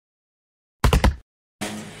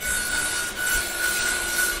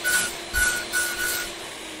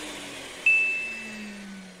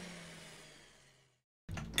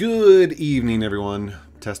Good evening, everyone.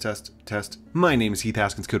 Test, test, test. My name is Heath,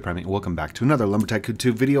 Haskins, Code Primate, and welcome back to another Lumber Tycoon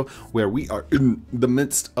 2 video where we are in the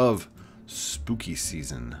midst of spooky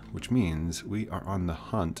season, which means we are on the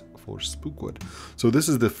hunt for spookwood. So this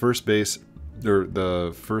is the first base, or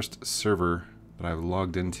the first server that I've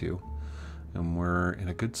logged into, and we're in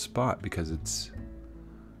a good spot because it's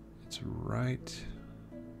right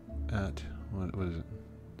at, what is it,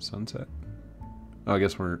 sunset? Oh, I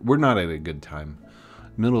guess we're not at a good time.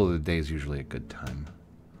 Middle of the day is usually a good time,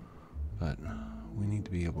 but we need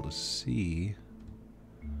to be able to see.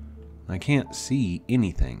 I can't see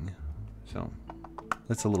anything, so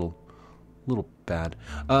that's a little bad.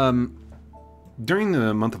 During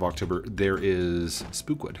the month of October, there is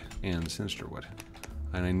spookwood and sinisterwood,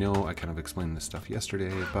 and I know I kind of explained this stuff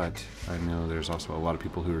yesterday, but I know there's also a lot of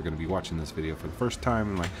people who are going to be watching this video for the first time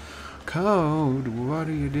and like, Code, what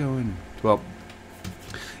are you doing? Well,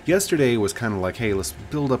 yesterday was kind of like, hey, let's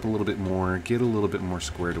build up a little bit more, get a little bit more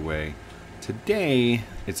squared away. Today,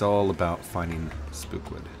 it's all about finding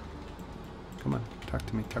spookwood. Come on, talk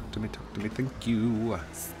to me, talk to me, talk to me. Thank you,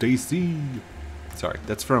 Stacy. Sorry,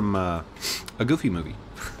 that's from a Goofy movie.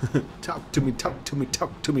 Talk to me, talk to me,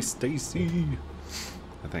 talk to me, Stacy.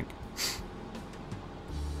 I think.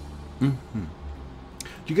 Do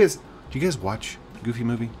you guys watch Goofy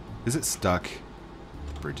movie? Is it stuck?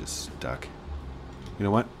 The bridge is stuck. You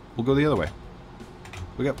know what? We'll go the other way.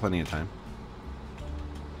 We got plenty of time.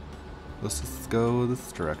 Let's just go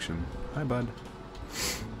this direction. Hi, bud.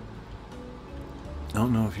 I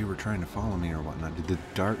don't know if you were trying to follow me or whatnot.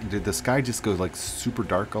 Did the sky just go like super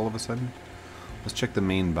dark all of a sudden? Let's check the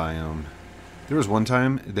main biome. There was one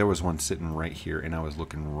time, there was one sitting right here, and I was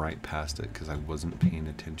looking right past it because I wasn't paying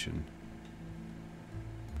attention.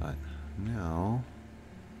 But now,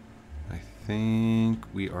 I think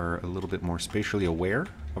we are a little bit more spatially aware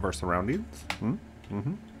of our surroundings.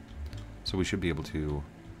 So we should be able to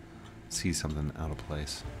see something out of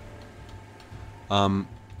place.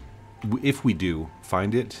 If we do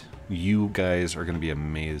find it, you guys are going to be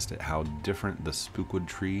amazed at how different the spookwood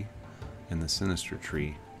tree and the sinister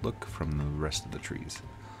tree look from the rest of the trees.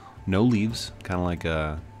 No leaves, kind of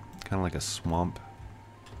like a swamp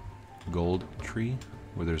gold tree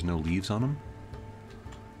where there's no leaves on them.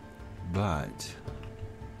 But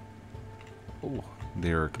oh,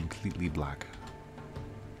 they're completely black.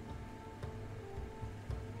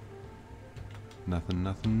 Nothing,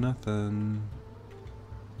 nothing, nothing.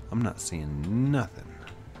 I'm not seeing nothing.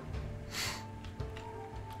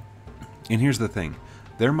 And here's the thing.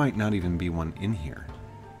 There might not even be one in here.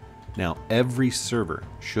 Now, every server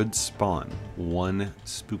should spawn one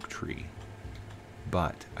spook tree.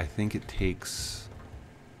 But I think it takes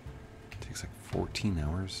like 14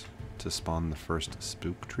 hours to spawn the first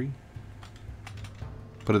spook tree.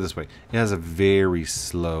 Put it this way, it has a very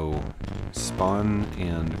slow spawn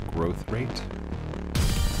and growth rate.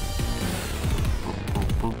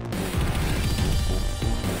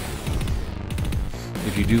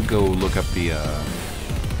 If you do go look up the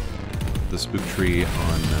spook tree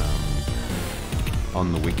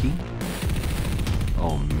on the wiki,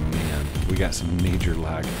 oh man, we got some major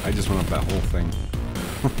lag. I just went up that whole thing.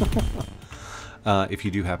 If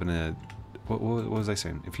you do happen to, what was I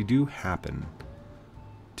saying? If you do happen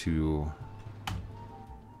to,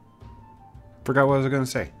 forgot what I was going to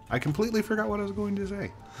say. I completely forgot what I was going to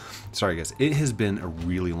say. Sorry guys, it has been a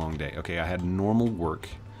really long day. Okay, I had normal work,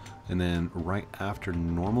 and then right after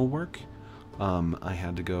normal work, I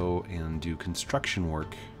had to go and do construction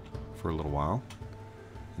work for a little while.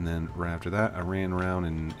 And then right after that, I ran around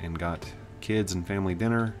and got kids and family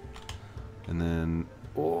dinner. And then,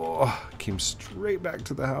 oh, came straight back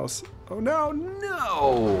to the house. Oh no,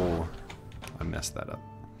 no! I messed that up.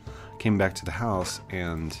 Came back to the house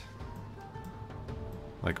and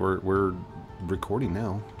like we're recording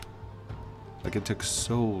now. Like it took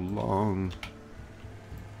so long.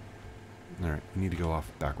 Alright, we need to go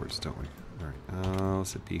off backwards, don't we? Alright,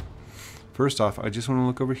 let's hit P. First off, I just want to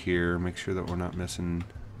look over here, make sure that we're not missing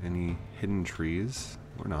any hidden trees.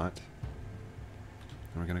 We're not.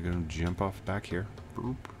 And we're gonna go jump off back here.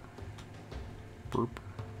 Boop. Boop.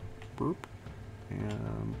 Boop.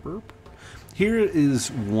 And boop. Here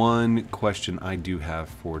is one question I do have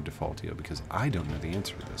for Defaultio because I don't know the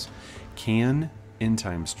answer to this. Can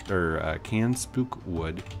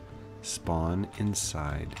spookwood spawn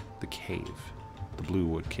inside the cave, the blue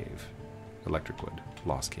wood cave, electric wood,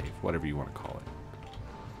 lost cave, whatever you want to call it?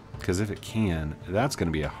 Because if it can, that's going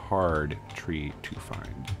to be a hard tree to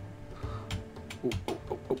find.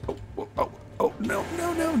 Oh, no,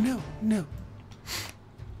 no, no, no, no.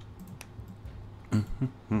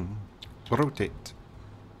 Rotate.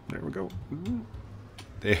 There we go.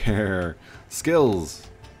 There. Skills.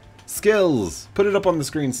 Skills. Put it up on the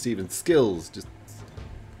screen, Steven. Skills. Just.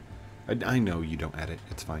 I know you don't edit.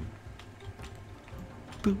 It's fine.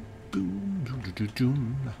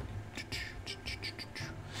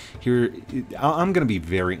 Here, I'm going to be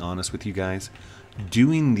very honest with you guys.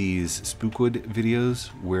 Doing these Spookwood videos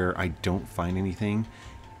where I don't find anything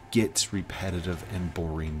gets repetitive and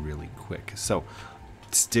boring really quick. So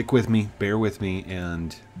stick with me, bear with me,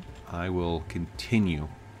 and I will continue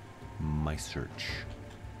my search.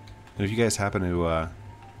 And if you guys happen to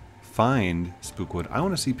find Spookwood, I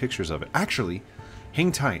want to see pictures of it. Actually,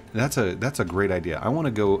 hang tight. That's a great idea. I want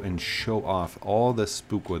to go and show off all the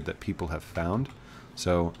Spookwood that people have found.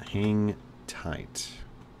 So hang tight.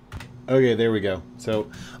 Okay, there we go. So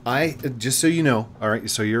just so you know, all right,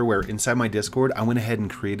 so you're aware, inside my Discord, I went ahead and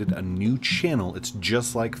created a new channel. It's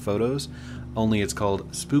just like photos, only it's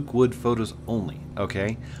called Spookwood Photos Only,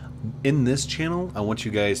 okay? In this channel, I want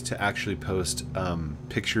you guys to actually post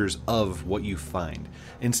pictures of what you find.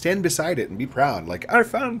 And stand beside it and be proud, like, I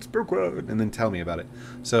found Spookwood, and then tell me about it.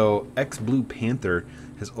 So, Blue Panther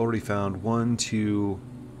has already found 1, 2,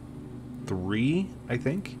 3, I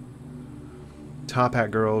think. Top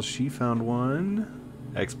Hat Girl, she found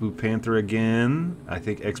 1. Blue Panther again. I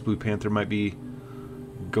think Blue Panther might be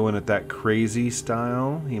going at that crazy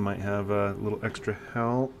style. He might have a little extra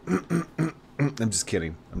help. I'm just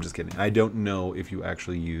kidding. I'm just kidding. I don't know if you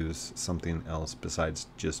actually use something else besides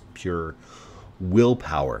just pure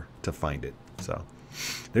willpower to find it. So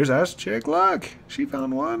there's Ash Chick. Look, she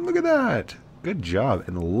found 1. Look at that. Good job.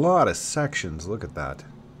 And a lot of sections. Look at that.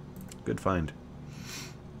 Good find.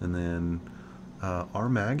 And then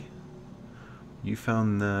Armag, you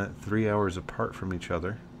found that 3 hours apart from each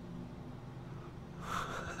other.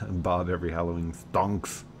 Bob every Halloween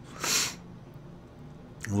stonks.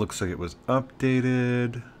 Looks like it was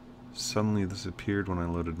updated. Suddenly this appeared when I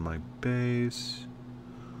loaded my base.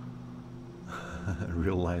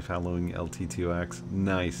 Real life Halloween LT2X.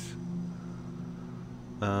 Nice.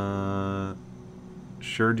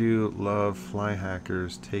 Sure do love fly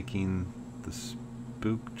hackers taking the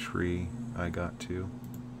spook tree I got to.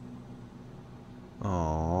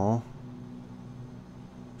 Aww.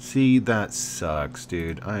 See, that sucks,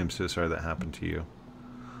 dude. I am so sorry that happened to you.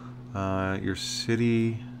 Your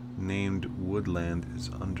city named Woodland is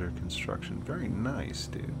under construction. Very nice,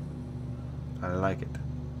 dude. I like it.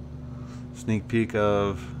 Sneak peek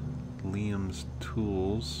of Liam's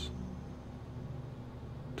tools.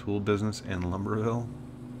 Tool business in Lumberville.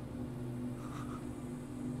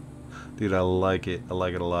 Dude, I like it. I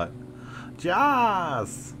like it a lot.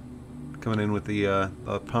 Joss! Coming in with the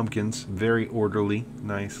pumpkins. Very orderly.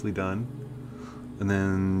 Nicely done. And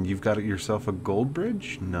then you've got yourself a gold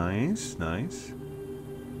bridge. Nice, nice.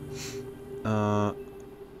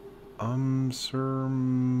 Sir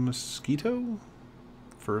Mosquito?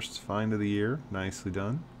 First find of the year. Nicely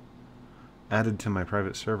done. Added to my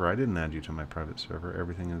private server. I didn't add you to my private server.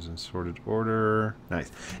 Everything is in sorted order.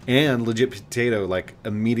 Nice. And Legit Potato, like,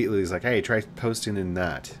 immediately is like, hey, try posting in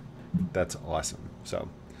that. That's awesome. So,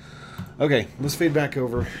 okay, let's fade back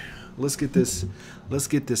over. Let's get this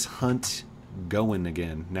hunt going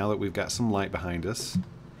again. Now that we've got some light behind us.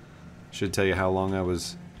 Should tell you how long I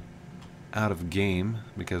was out of game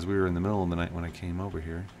because we were in the middle of the night when I came over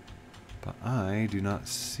here. But I do not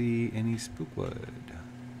see any Spookwood.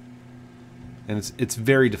 And it's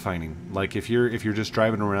very defining. Like if you're just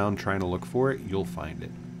driving around trying to look for it, you'll find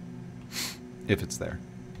it. If it's there.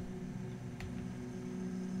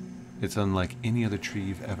 It's unlike any other tree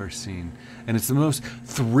you've ever seen. And it's the most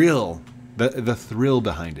thrill, the thrill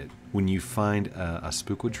behind it. When you find a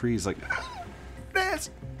Spookwood tree, it's like, this,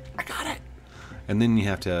 I got it. And then you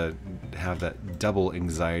have to have that double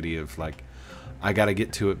anxiety of like, I got to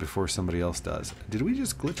get to it before somebody else does. Did we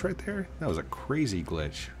just glitch right there? That was a crazy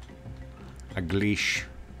glitch. A glitch.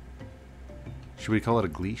 Should we call it a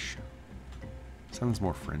glitch? Sounds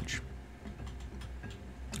more French.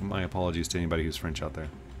 My apologies to anybody who's French out there.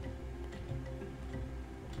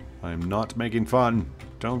 I am not making fun.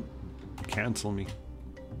 Don't cancel me.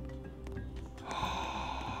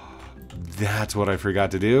 That's what I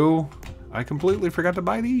forgot to do. I completely forgot to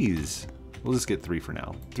buy these. We'll just get 3 for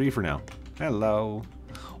now. 3 for now. Hello.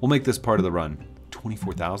 We'll make this part of the run.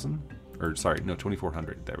 24,000? Or sorry, no,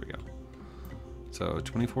 2,400. There we go. So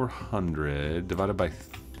 2,400 divided by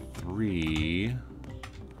 3.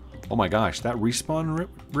 Oh my gosh, that respawn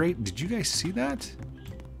rate. Did you guys see that?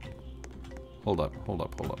 Hold up, hold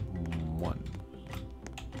up, hold up. 1,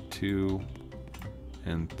 2,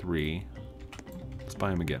 and 3. Let's buy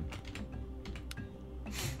them again.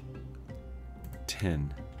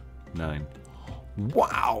 10, 9.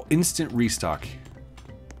 Wow! Instant restock.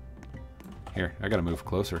 Here, I gotta move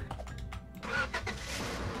closer.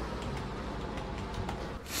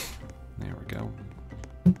 There we go.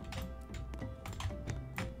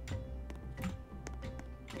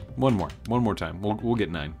 One more time. We'll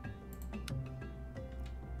get 9.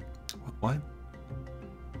 What?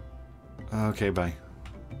 Okay, bye.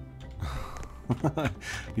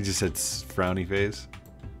 You just said frowny face.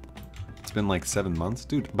 It's been like 7 months,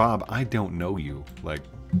 dude. Bob, I don't know you. Like,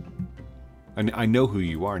 I know who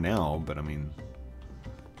you are now, but I mean,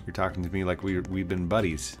 you're talking to me like we've been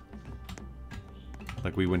buddies.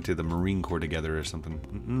 Like we went to the Marine Corps together or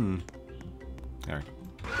something. All right,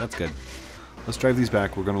 that's good. Let's drive these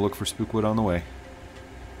back. We're gonna look for spookwood on the way.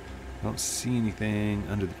 I don't see anything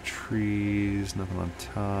under the trees. Nothing on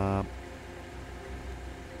top.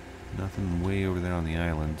 Nothing way over there on the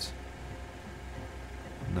islands.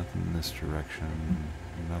 Nothing in this direction.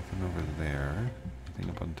 Nothing over there.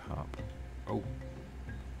 Anything up on top. Oh.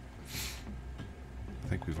 I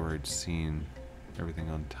think we've already seen everything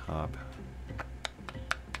on top.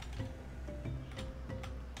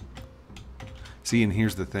 See, and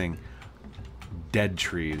here's the thing. Dead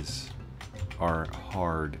trees are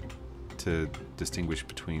hard to distinguish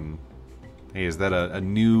between. Hey, is that a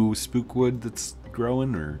new spookwood that's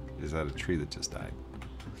growing, or is that a tree that just died?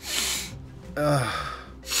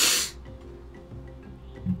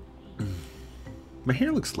 My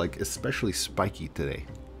hair looks like especially spiky today.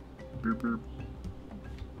 Burp, burp.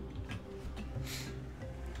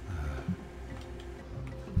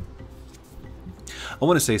 I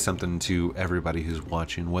want to say something to everybody who's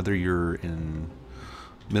watching, whether you're in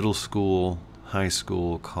middle school, high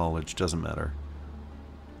school, college, doesn't matter.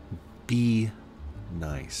 Be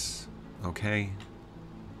nice, okay?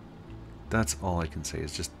 That's all I can say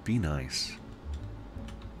is just be nice.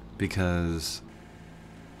 Because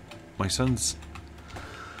my son's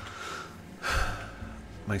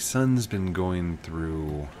been going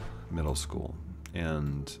through middle school,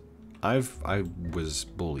 and I was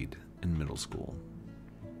bullied in middle school.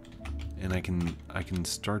 And I can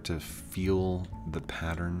start to feel the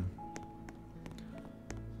pattern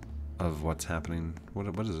of what's happening.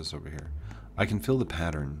 What is this over here? I can feel the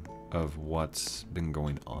pattern of what's been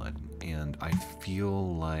going on, and I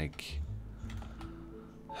feel like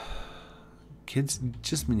kids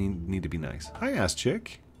just need to be nice. Hi, ass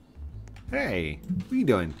chick. Hey, what are you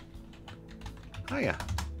doing? Hiya.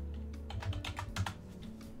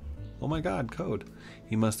 Oh my God, code.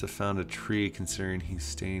 He must have found a tree considering he's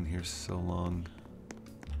staying here so long.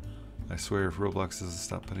 I swear if Roblox doesn't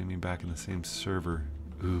stop putting me back in the same server.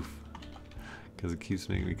 Oof. Because it keeps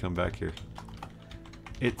making me come back here.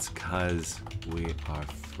 It's cause we are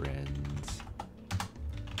friends.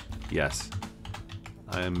 Yes.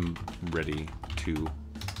 I'm ready to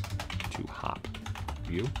hop.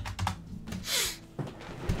 You?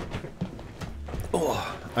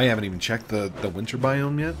 Oh, I haven't even checked the winter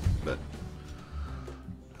biome yet, but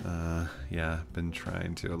yeah, been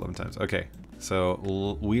trying to 11 times. Okay,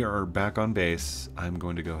 so we are back on base. I'm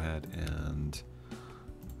going to go ahead and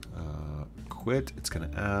quit. It's going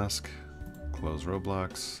to ask, close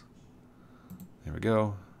Roblox. There we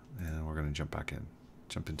go, and we're going to jump back in,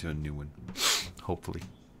 jump into a new one, hopefully.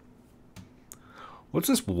 What's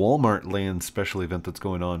this Walmart land special event that's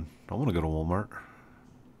going on? I want to go to Walmart.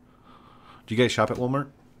 Do you guys shop at Walmart?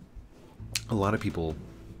 A lot of people.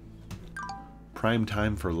 Prime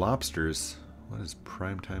time for lobsters. What is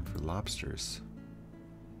prime time for lobsters?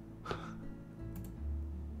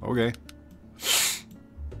 Okay.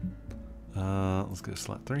 Let's go to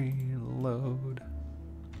slot 3. Load.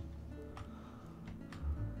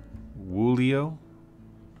 Woolio.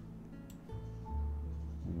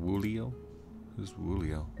 Woolio? Who's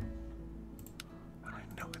Woolio? I don't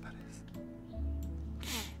even know what that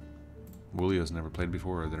is. Woolio's never played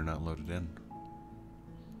before, or they're not loaded in.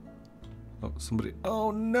 Oh, somebody. Oh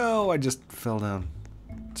no! I just fell down.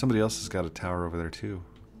 Somebody else has got a tower over there too.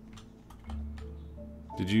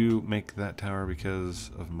 Did you make that tower because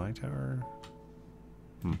of my tower?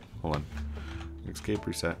 Hold on. Escape,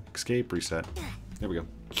 reset. Escape, reset. There we go.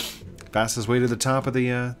 Fastest way to the top of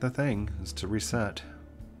the thing is to reset.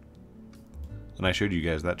 And I showed you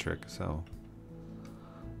guys that trick, so.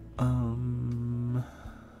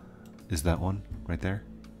 Is that one right there?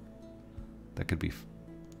 That could be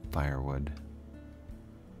firewood.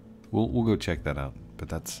 We'll go check that out, but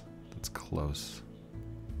that's close.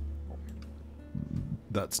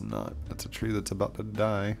 That's not. That's a tree that's about to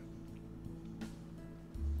die.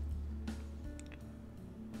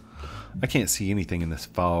 I can't see anything in this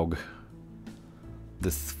fog.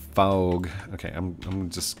 This fog. Okay, I'm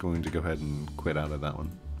just going to go ahead and quit out of that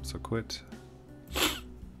one. So quit.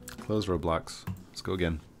 Close Roblox. Let's go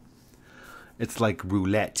again. It's like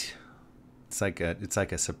roulette. It's like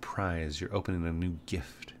a surprise. You're opening a new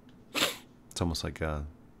gift. It's almost like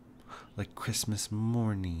Christmas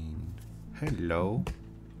morning. Hello.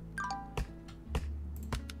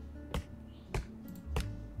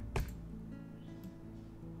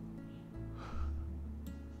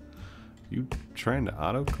 You trying to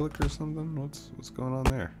auto click or something? What's going on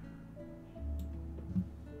there?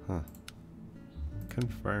 Huh.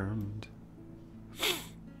 Confirmed.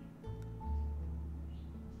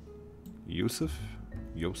 Yusuf?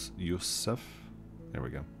 Yusuf? There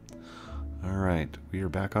we go. Alright, we are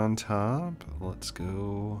back on top. Let's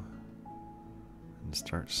go and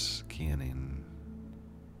start scanning.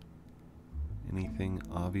 Anything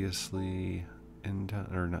obviously in time,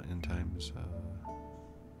 or not in times,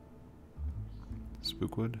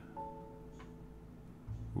 Spookwood?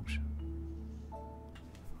 Oops.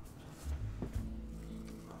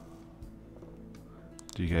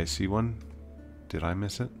 Do you guys see one? Did I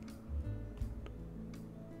miss it?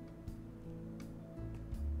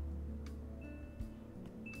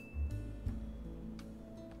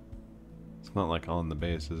 It's not like on the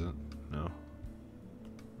base, is it? No.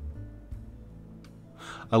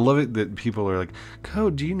 I love it that people are like,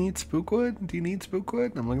 Code, do you need Spookwood? Do you need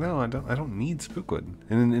Spookwood? I'm like, no, I don't need Spookwood.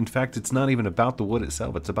 And in fact, it's not even about the wood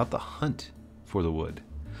itself. It's about the hunt for the wood.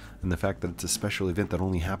 And the fact that it's a special event that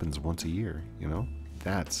only happens once a year, you know?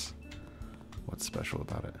 That's what's special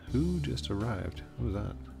about it. Who just arrived? Who was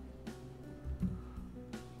that?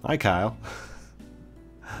 Hi, Kyle.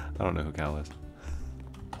 I don't know who Kyle is.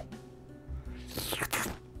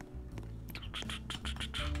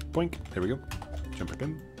 Boink. There we go. Jump back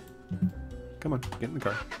in. Come on, get in the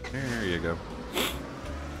car. There you go.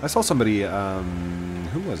 I saw somebody,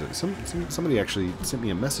 who was it? Somebody actually sent me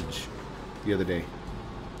a message the other day.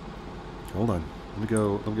 Hold on. Let me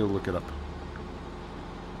go look it up.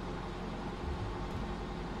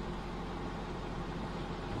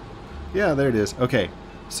 Yeah, there it is. Okay.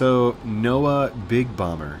 So, Noah Big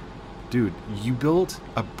Bomber. Dude, you built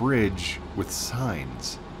a bridge with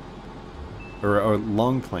signs. Or a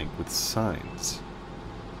long plank with signs.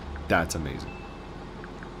 That's amazing.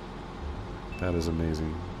 That is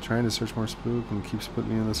amazing. Trying to search more spook and keeps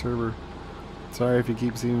putting me on the server. Sorry if you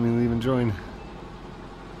keep seeing me leave and join.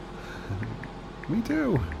 Me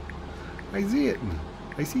too. I see it.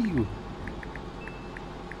 I see you.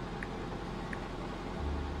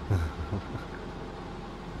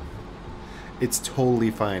 It's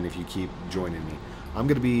totally fine if you keep joining me. I'm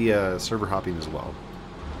gonna be server hopping as well.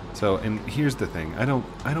 So, and here's the thing. I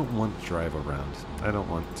don't want to drive around. I don't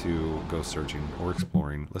want to go searching or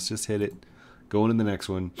exploring. Let's just hit it. Go into the next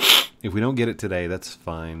one. If we don't get it today, that's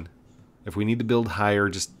fine. If we need to build higher,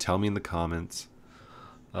 just tell me in the comments.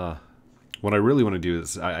 What I really want to do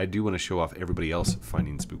is I do want to show off everybody else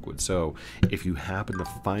finding Spookwood. So if you happen to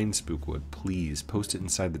find Spookwood, please post it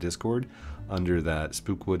inside the Discord under that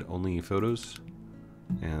Spookwood only photos,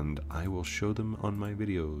 and I will show them on my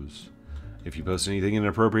videos. If you post anything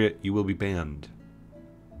inappropriate, you will be banned.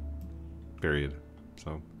 Period.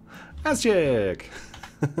 So, ass check.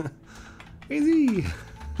 Easy.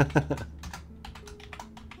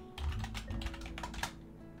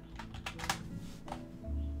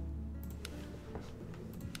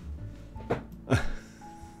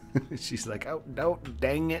 She's like, oh, don't,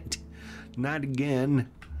 dang it. Not again.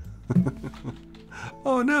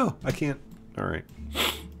 Oh, no, I can't. All right.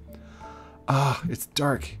 Ah, it's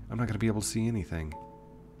dark. I'm not going to be able to see anything.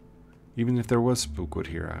 Even if there was Spookwood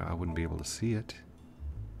here, I wouldn't be able to see it.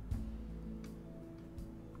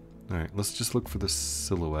 All right, let's just look for the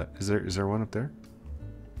silhouette. Is there one up there?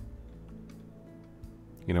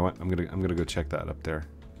 You know what? I'm gonna go check that up there.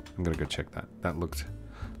 I'm gonna go check that. That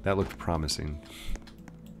looked promising.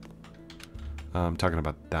 I'm talking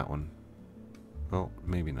about that one. Well,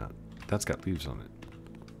 maybe not. That's got leaves on it.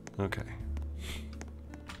 Okay.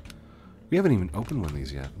 We haven't even opened one of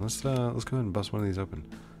these yet. Let's go ahead and bust one of these open.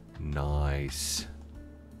 Nice.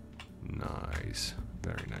 Nice.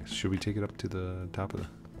 Very nice. Should we take it up to the top of the...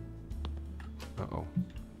 Uh-oh.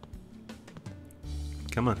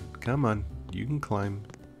 Come on. Come on. You can climb.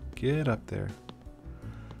 Get up there.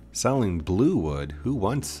 Selling blue wood. Who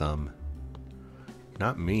wants some?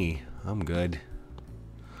 Not me. I'm good.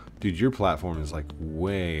 Dude, your platform is like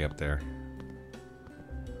way up there.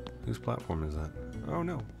 Whose platform is that? Oh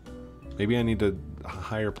no. Maybe I need a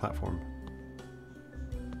higher platform.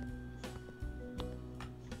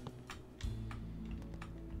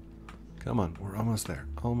 Come on, we're almost there.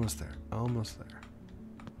 Almost there. Almost there.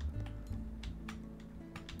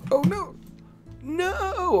 Oh no!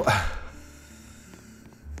 No!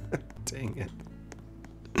 Dang it.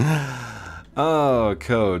 Oh,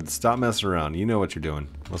 code. Stop messing around. You know what you're doing.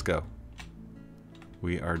 Let's go.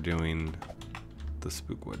 We are doing the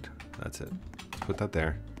spookwood. That's it. Let's put that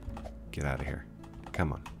there. Get out of here.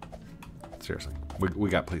 Come on. Seriously. We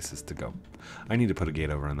got places to go. I need to put a gate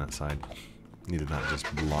over on that side. Need to not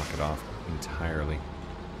just block it off entirely.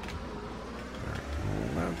 Alright.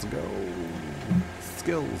 Let's go.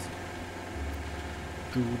 Skills.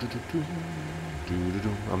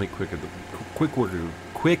 I'll make quick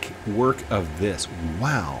work of this.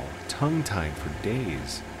 Wow. Tongue-tied for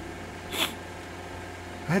days.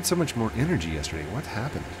 I had so much more energy yesterday. What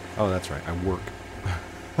happened? Oh, that's right. I work.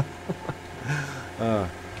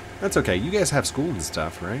 That's okay. You guys have school and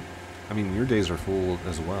stuff, right? I mean, your days are full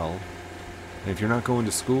as well. And if you're not going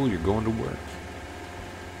to school, you're going to work.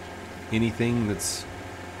 Anything that's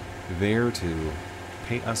there to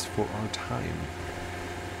pay us for our time.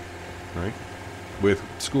 Right? With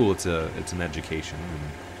school, it's an education. And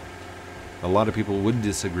a lot of people would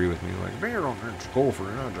disagree with me, like, you don't have school for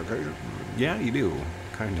an education. Yeah, you do.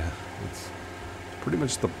 Kinda. It's pretty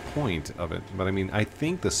much the point of it. But I mean, I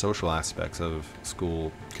think the social aspects of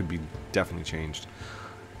school could be definitely changed.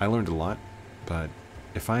 I learned a lot, but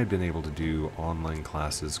if I had been able to do online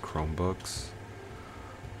classes, Chromebooks,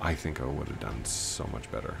 I think I would have done so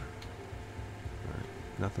much better. All right,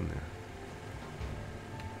 nothing there.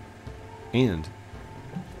 And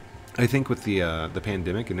I think with the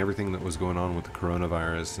pandemic and everything that was going on with the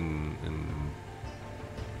coronavirus and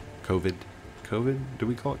COVID. COVID? Do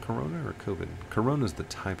we call it corona or COVID? Corona's the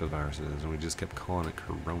type of virus it is, and we just kept calling it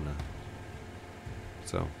corona.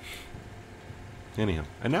 So, anyhow.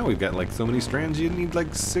 And now we've got like so many strands, you need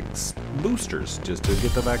like 6 boosters just to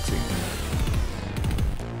get the vaccine.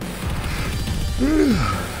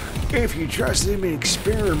 If you trust them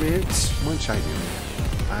experiments, which I do.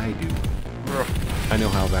 I do. I know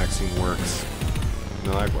how vaccine works. And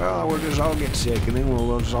they're like, well, we'll just all get sick and then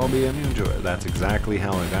we'll just all be immune to it. That's exactly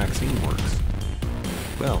how a vaccine works.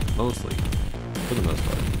 Well, mostly. For the most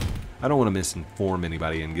part. I don't want to misinform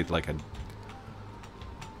anybody and get like a...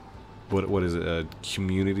 What is it? A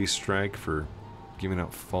community strike for giving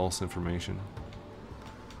out false information?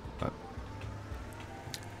 But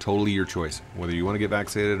totally your choice. Whether you want to get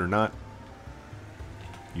vaccinated or not,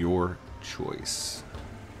 your choice.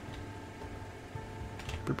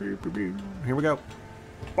 Here we go.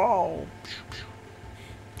 Ball.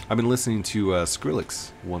 I've been listening to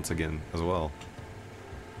Skrillex once again as well.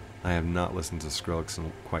 I have not listened to Skrillex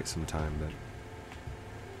in quite some time, but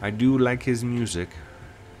I do like his music.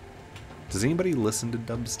 Does anybody listen to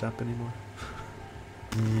dubstep anymore?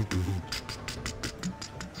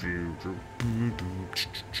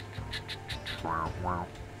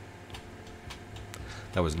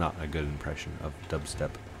 That was not a good impression of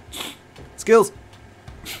dubstep. Skills!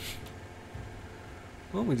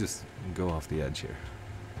 Why don't we just go off the edge here?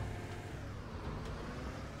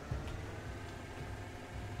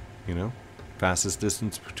 You know? Fastest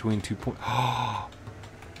distance between 2 points.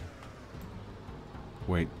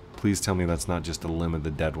 Wait, please tell me that's not just a limb of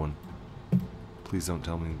the dead one. Please don't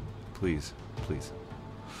tell me. Please, please.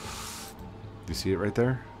 Do you see it right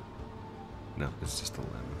there? No, it's just a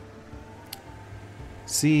limb.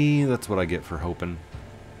 See, that's what I get for hoping.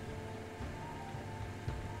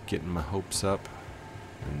 Getting my hopes up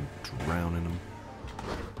and drowning them.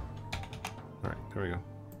 Alright, there we go.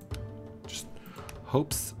 Just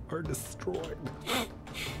hopes are destroyed.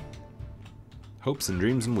 Hopes and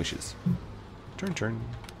dreams and wishes. Turn, turn,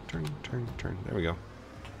 turn, turn, turn. There we go.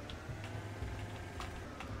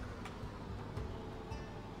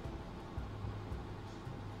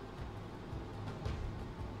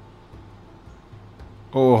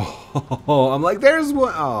 Oh, I'm like, there's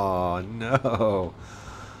one. Oh, no.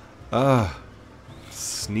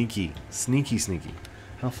 Sneaky. Sneaky, sneaky.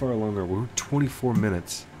 How far along are we? We're 24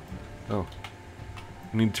 minutes. Oh.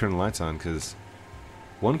 I need to turn the lights on because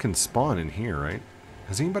one can spawn in here, right?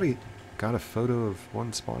 Has anybody got a photo of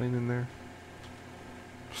one spawning in there?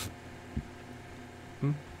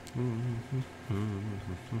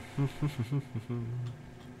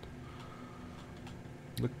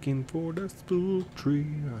 Looking for the spook tree,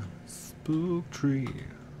 spook tree.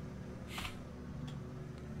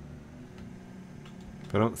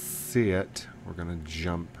 If I don't see it, we're gonna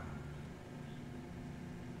jump.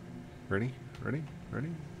 Ready? Ready?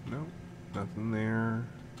 Ready? No, nothing there.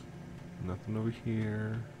 Nothing over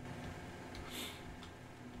here.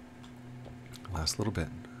 Last little bit.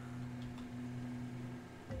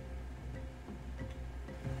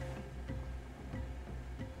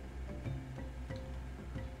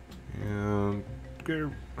 And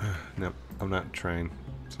no, I'm not trying.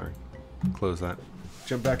 Sorry. Close that.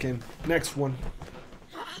 Jump back in. Next one.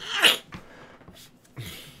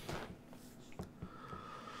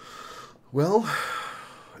 Well,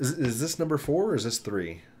 is this number 4 or is this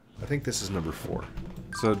 3? I think this is number 4.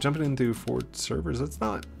 So jumping into 4 servers, that's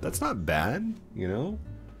not bad, you know.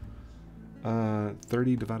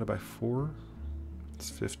 30 divided by 4, it's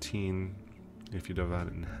 15 if you divide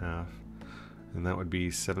it in half, and that would be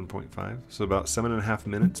 7.5. So about 7.5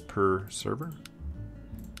 minutes per server.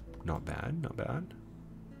 Not bad, not bad.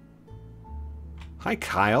 Hi,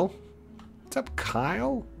 Kyle. What's up,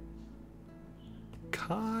 Kyle?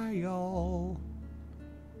 Kyle.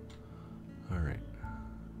 All right.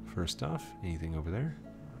 First off, anything over there?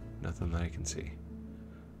 Nothing that I can see.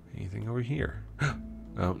 Anything over here?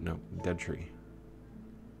 Oh, no, dead tree.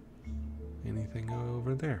 Anything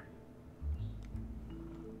over there?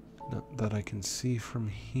 Not that I can see from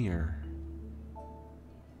here.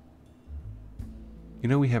 You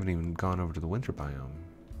know, we haven't even gone over to the winter biome.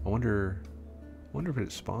 I wonder if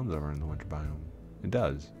it spawns over in the winter biome. It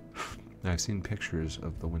does. I've seen pictures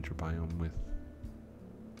of the winter biome with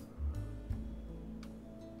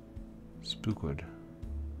Spookwood.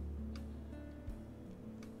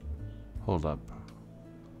 Hold up.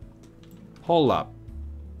 Hold up.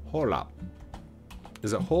 Hold up.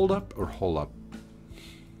 Is it hold up or hole up?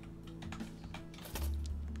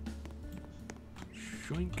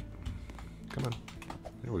 Shoink. Come on.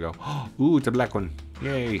 There we go. Ooh, it's a black one.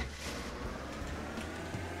 Yay.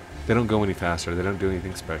 They don't go any faster. They don't do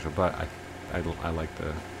anything special, but I like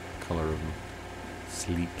the color of them.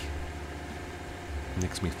 Sleek.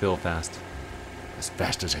 Makes me feel fast. As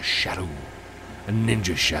fast as a shadow. A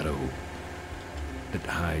ninja shadow that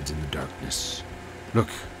hides in the darkness. Look,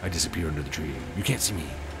 I disappear under the tree. You can't see me.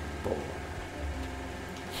 Oh.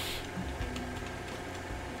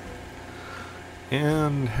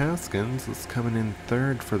 And Haskins is coming in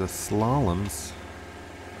 3rd for the slaloms.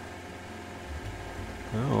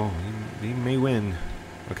 Oh, he may win.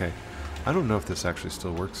 Okay. I don't know if this actually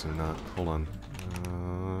still works or not. Hold on.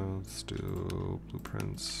 Let's do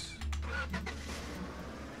blueprints.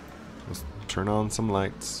 Let's turn on some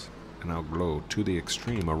lights, and I'll glow to the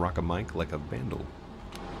extreme. I'll rock a mic like a vandal.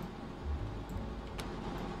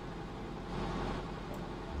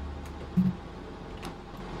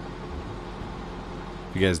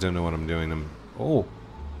 If you guys don't know what I'm doing, oh.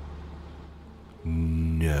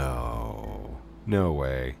 No. No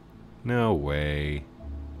way. No way.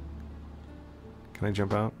 Can I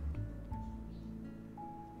jump out?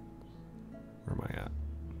 Where am I at?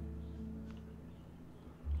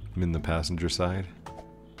 I'm in the passenger side.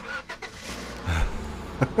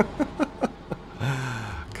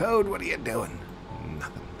 Code, what are you doing?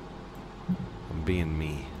 Nothing. I'm being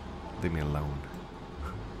me. Leave me alone.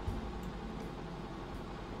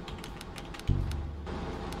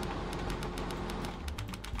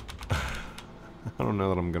 I don't know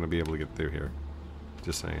that I'm going to be able to get through here.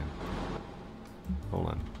 Just saying. Hold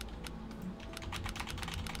on.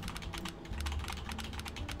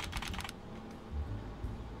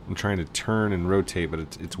 I'm trying to turn and rotate, but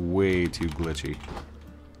it's way too glitchy.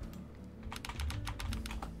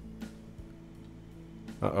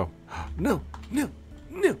 Uh-oh. No, no,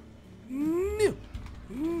 no, no,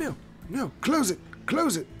 no, no. Close it,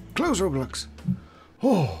 close it, close Roblox.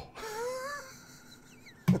 Oh.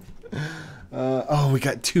 Oh, we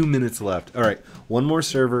got 2 minutes left. All right, one more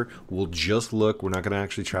server. We'll just look. We're not going to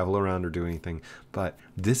actually travel around or do anything, but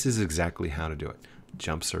this is exactly how to do it.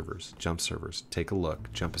 Jump servers, take a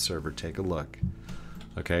look. Jump a server, take a look.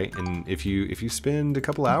 Okay, and if you spend a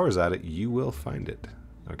couple hours at it, you will find it.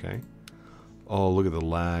 Okay. Oh, look at the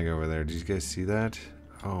lag over there. Did you guys see that?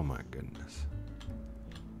 Oh my goodness.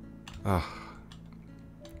 Oh.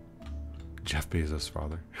 Jeff Bezos'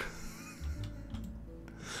 father.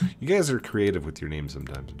 You guys are creative with your names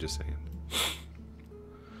sometimes, I'm just saying.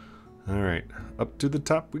 Alright, up to the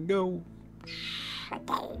top we go.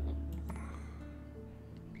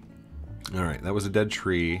 Alright, that was a dead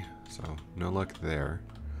tree, so no luck there.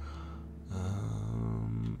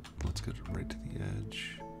 Let's get right to the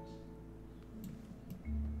edge.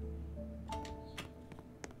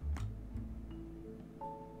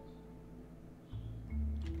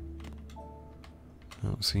 I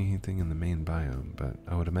don't see anything in the main biome, but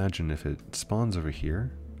I would imagine if it spawns over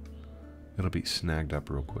here, it'll be snagged up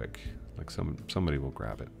real quick. Like somebody will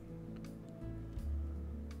grab it.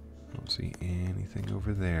 I don't see anything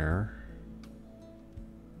over there.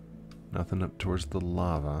 Nothing up towards the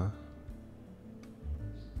lava.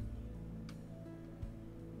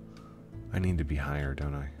 I need to be higher,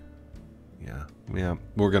 don't I? Yeah,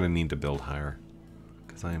 we're gonna need to build higher,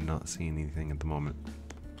 because I am not seeing anything at the moment.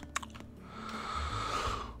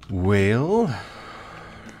 Well,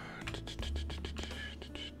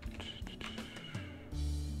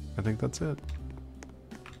 I think that's it.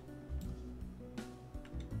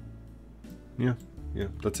 Yeah,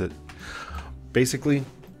 that's it. Basically,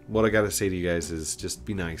 what I gotta say to you guys is just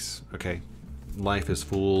be nice, okay? Life is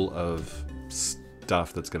full of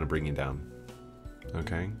stuff that's gonna bring you down,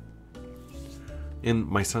 okay? And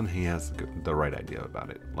my son, he has the right idea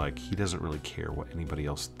about it. Like, he doesn't really care what anybody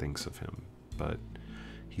else thinks of him, but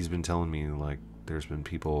he's been telling me, like, there's been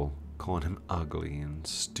people calling him ugly and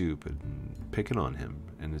stupid and picking on him,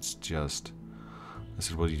 and it's just... I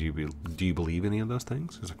said, well, do you believe any of those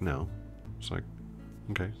things? He's like, no. It's like,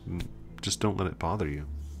 okay, just don't let it bother you.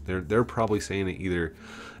 They're probably saying it either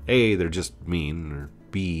A, they're just mean, or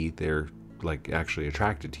B, they're like actually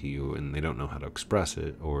attracted to you and they don't know how to express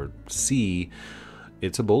it, or C,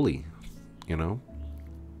 it's a bully, you know?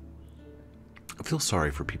 I feel sorry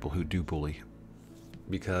for people who do bully,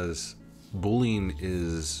 because bullying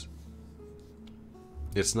is,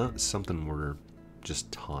 it's not something we're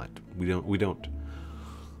just taught. We don't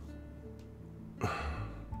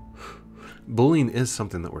bullying is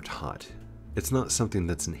something that we're taught. It's not something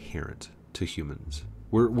that's inherent to humans.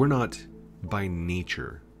 We're not by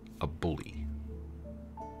nature a bully.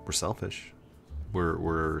 We're selfish.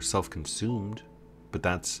 We're self-consumed, but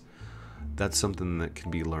that's something that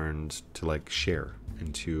can be learned to like share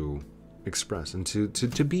and to express and to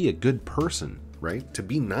be a good person, right? To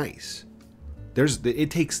be nice.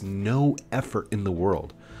 It takes no effort in the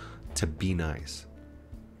world to be nice.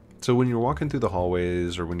 So when you're walking through the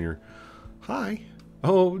hallways, or when you're, hi,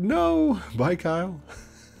 oh no, bye Kyle.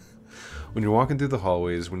 When you're walking through the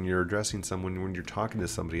hallways, when you're addressing someone, when you're talking to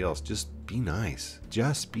somebody else, just be nice.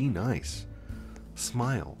 Just be nice.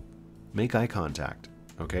 Smile. Make eye contact.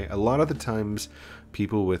 Okay? A lot of the times,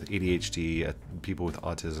 people with ADHD, people with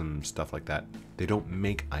autism, stuff like that, they don't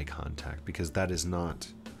make eye contact because that is not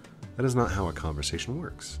how a conversation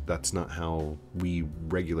works. That's not how we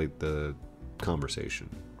regulate the conversation,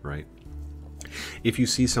 right? If you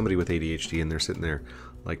see somebody with ADHD and they're sitting there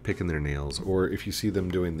like picking their nails, or if you see them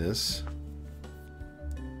doing this,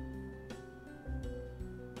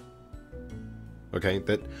 okay,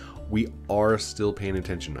 that we are still paying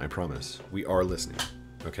attention, I promise. We are listening,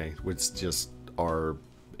 okay? It's just our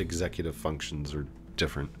executive functions are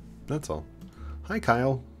different. That's all. Hi,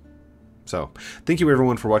 Kyle. So, thank you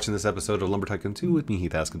everyone for watching this episode of Lumber Tycoon 2 with me,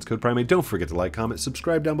 Heath, Haskins, Code Primate. Don't forget to like, comment,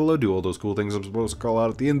 subscribe down below, do all those cool things I'm supposed to call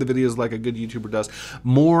out at the end of the videos like a good YouTuber does.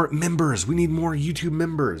 More members. We need more YouTube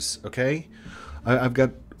members, okay? I've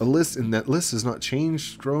got a list, and that list has not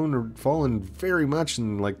changed, grown, or fallen very much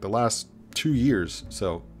in like the last 2 years.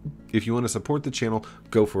 So, if you want to support the channel,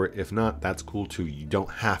 go for it. If not, that's cool too. You don't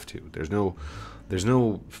have to. There's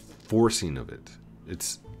no forcing of it.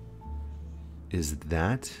 Is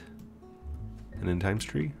that an end times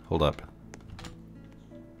tree? Hold up.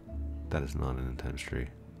 That is not an end times tree.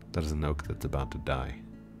 That is an oak that's about to die.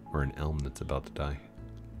 Or an elm that's about to die.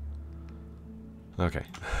 Okay.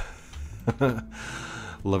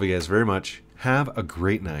 Love you guys very much. Have a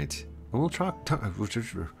great night. And we'll talk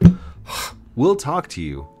to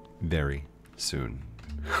you very soon.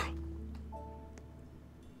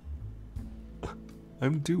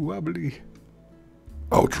 I'm too wobbly.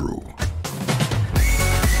 Outro.